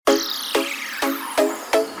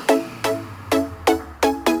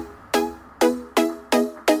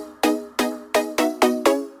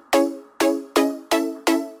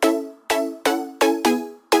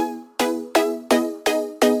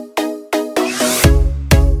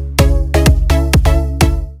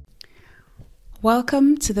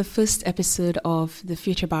Welcome to the first episode of the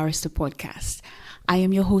Future Barrister Podcast. I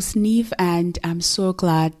am your host, Neve, and I'm so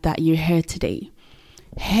glad that you're here today.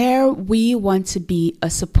 Here, we want to be a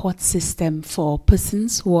support system for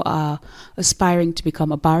persons who are aspiring to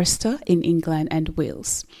become a barrister in England and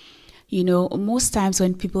Wales. You know, most times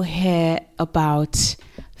when people hear about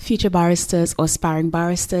future barristers or aspiring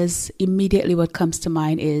barristers, immediately what comes to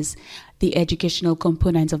mind is the educational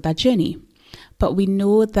component of that journey. But we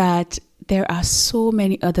know that there are so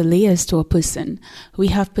many other layers to a person. We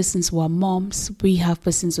have persons who are moms, we have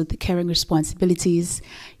persons with caring responsibilities,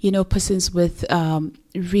 persons with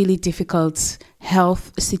really difficult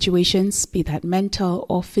health situations, be that mental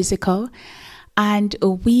or physical. And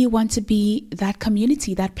we want to be that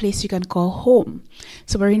community, that place you can call home.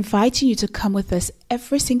 So we're inviting you to come with us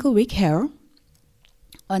every single week here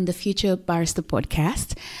on the Future Barrister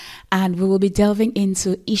Podcast. And we will be delving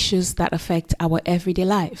into issues that affect our everyday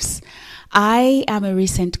lives. I am a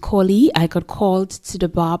recent callee. I got called to the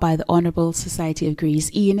bar by the Honourable Society of Gray's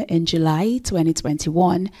Inn in July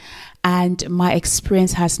 2021. And my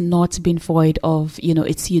experience has not been void of,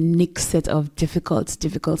 its unique set of difficult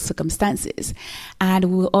circumstances. And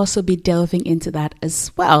we'll also be delving into that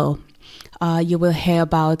as well. You will hear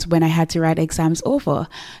about when I had to write exams over.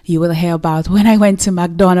 You will hear about when I went to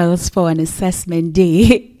McDonald's for an assessment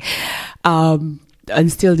day and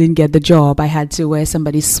still didn't get the job. I had to wear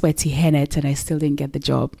somebody's sweaty hairnet and I still didn't get the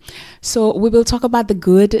job. So we will talk about the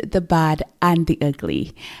good, the bad, and the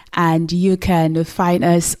ugly. And you can find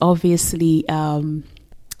us obviously on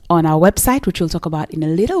our website, which we'll talk about in a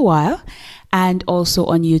little while, and also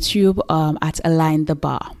on YouTube at Align the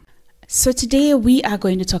Bar. So today we are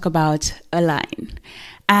going to talk about Align.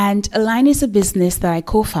 And Align is a business that I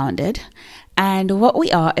co-founded. And what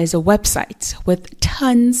we are is a website with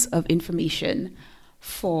tons of information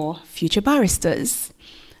for future barristers.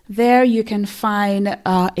 There you can find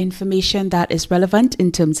information that is relevant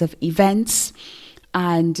in terms of events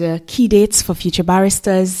and key dates for future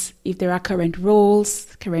barristers, if there are current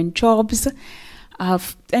roles, current jobs,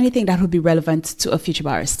 anything that would be relevant to a future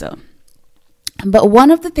barrister. But one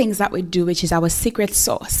of the things that we do, which is our secret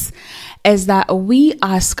sauce, is that we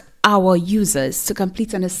ask our users to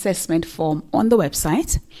complete an assessment form on the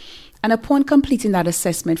website. And upon completing that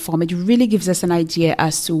assessment form, it really gives us an idea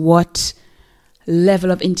as to what level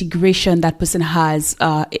of integration that person has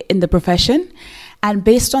in the profession. And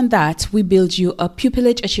based on that, we build you a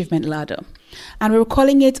pupillage achievement ladder. And we're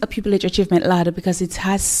calling it a pupillage achievement ladder because it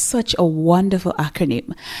has such a wonderful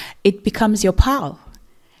acronym. It becomes your pal.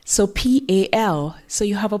 So PAL. So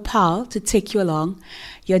you have a pal to take you along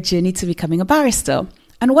your journey to becoming a barrister.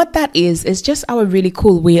 And what that is just our really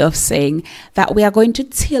cool way of saying that we are going to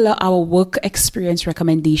tailor our work experience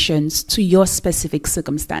recommendations to your specific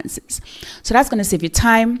circumstances. So that's going to save you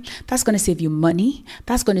time. That's going to save you money.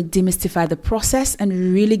 That's going to demystify the process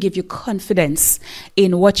and really give you confidence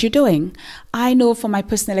in what you're doing. I know from my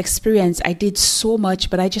personal experience, I did so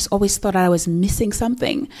much, but I just always thought I was missing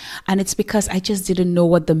something. And it's because I just didn't know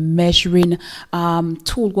what the measuring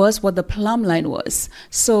tool was, what the plumb line was.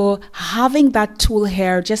 So having that tool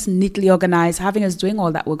here, just neatly organized, having us doing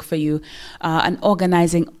all that work for you and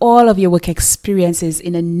organizing all of your work experiences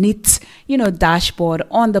in a neat, dashboard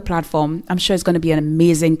on the platform, I'm sure it's going to be an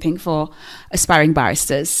amazing thing for aspiring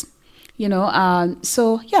barristers. I'm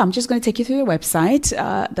just going to take you through your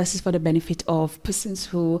website. This is for the benefit of persons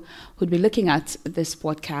who would be looking at this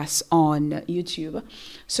podcast on YouTube.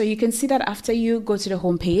 So you can see that after you go to the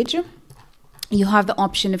homepage, you have the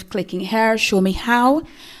option of clicking here, show me how,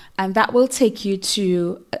 and that will take you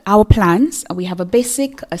to our plans. We have a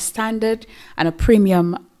basic, a standard, and a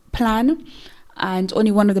premium plan. And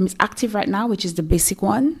only one of them is active right now, which is the basic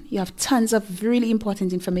one. You have tons of really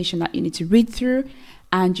important information that you need to read through.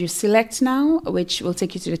 And you select now, which will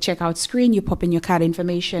take you to the checkout screen. You pop in your card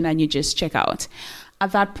information and you just check out.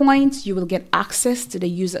 At that point, you will get access to the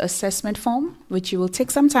user assessment form, which you will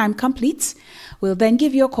take some time complete. We'll then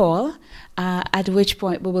give you a call, at which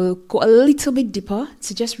point we will go a little bit deeper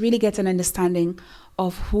to just really get an understanding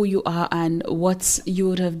of who you are and what you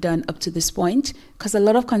would have done up to this point, because a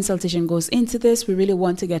lot of consultation goes into this. We really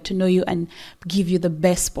want to get to know you and give you the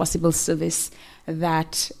best possible service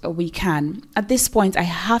that we can. At this point, I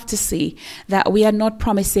have to say that we are not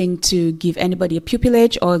promising to give anybody a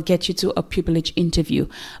pupillage or get you to a pupillage interview,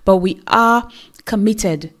 but we are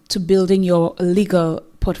committed to building your legal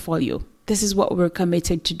portfolio. This is what we're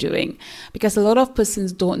committed to doing, because a lot of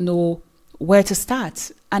persons don't know where to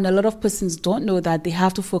start. And a lot of persons don't know that they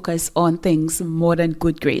have to focus on things more than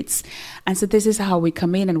good grades. And so this is how we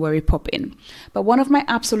come in and where we pop in. But one of my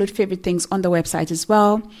absolute favorite things on the website as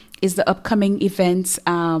well is the upcoming events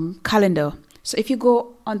calendar. So if you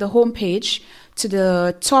go on the home page to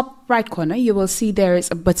the top right corner, you will see there is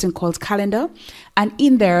a button called calendar. And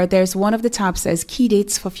in there, there's one of the tabs that says key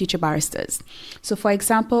dates for future barristers. So for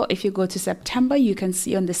example, if you go to September, you can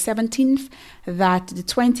see on the 17th that the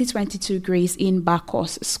 2022 Grace in Bar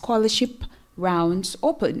Course Scholarship rounds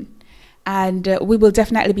open. And we will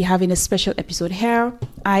definitely be having a special episode here.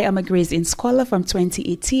 I am a Grace in Scholar from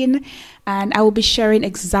 2018, and I will be sharing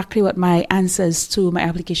exactly what my answers to my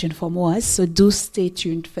application form was. So do stay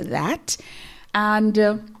tuned for that. And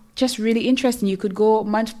just really interesting. You could go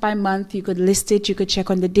month by month, you could list it, you could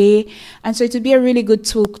check on the day. And so it would be a really good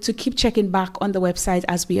tool to keep checking back on the website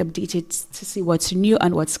as we update it to see what's new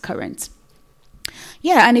and what's current.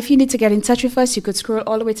 Yeah, and if you need to get in touch with us, you could scroll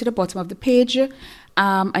all the way to the bottom of the page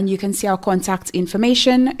and you can see our contact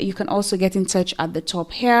information. You can also get in touch at the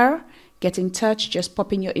top here. Get in touch, just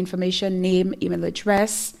pop in your information, name, email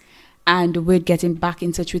address, and we're getting back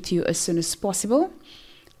in touch with you as soon as possible.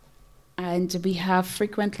 And we have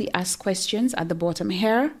frequently asked questions at the bottom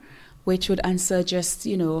here, which would answer just,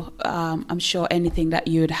 I'm sure anything that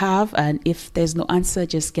you would have. And if there's no answer,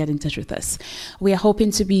 just get in touch with us. We are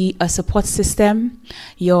hoping to be a support system,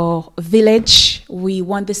 your village. We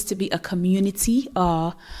want this to be a community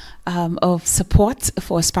of support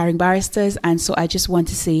for aspiring barristers. And so I just want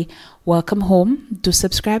to say, welcome home. Do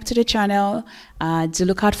subscribe to the channel. Do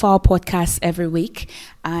look out for our podcasts every week.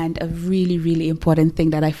 And a really, really important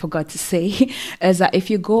thing that I forgot to say is that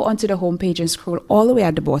if you go onto the homepage and scroll all the way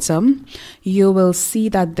at the bottom, you will see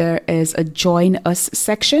that there is a Join Us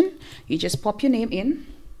section. You just pop your name in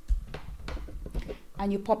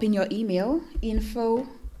and you pop in your email,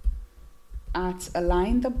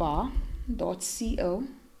 info@alignthebar.co.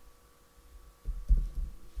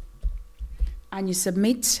 And you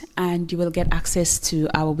submit and you will get access to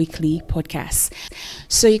our weekly podcast.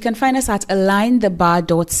 So you can find us at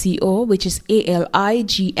alignthebar.co, which is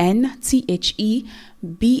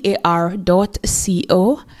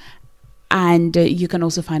alignthebar.co. And you can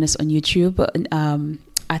also find us on YouTube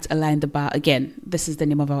at Align the Bar. Again, this is the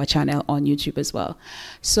name of our channel on YouTube as well.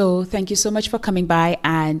 So thank you so much for coming by.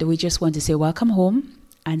 And we just want to say welcome home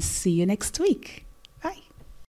and see you next week.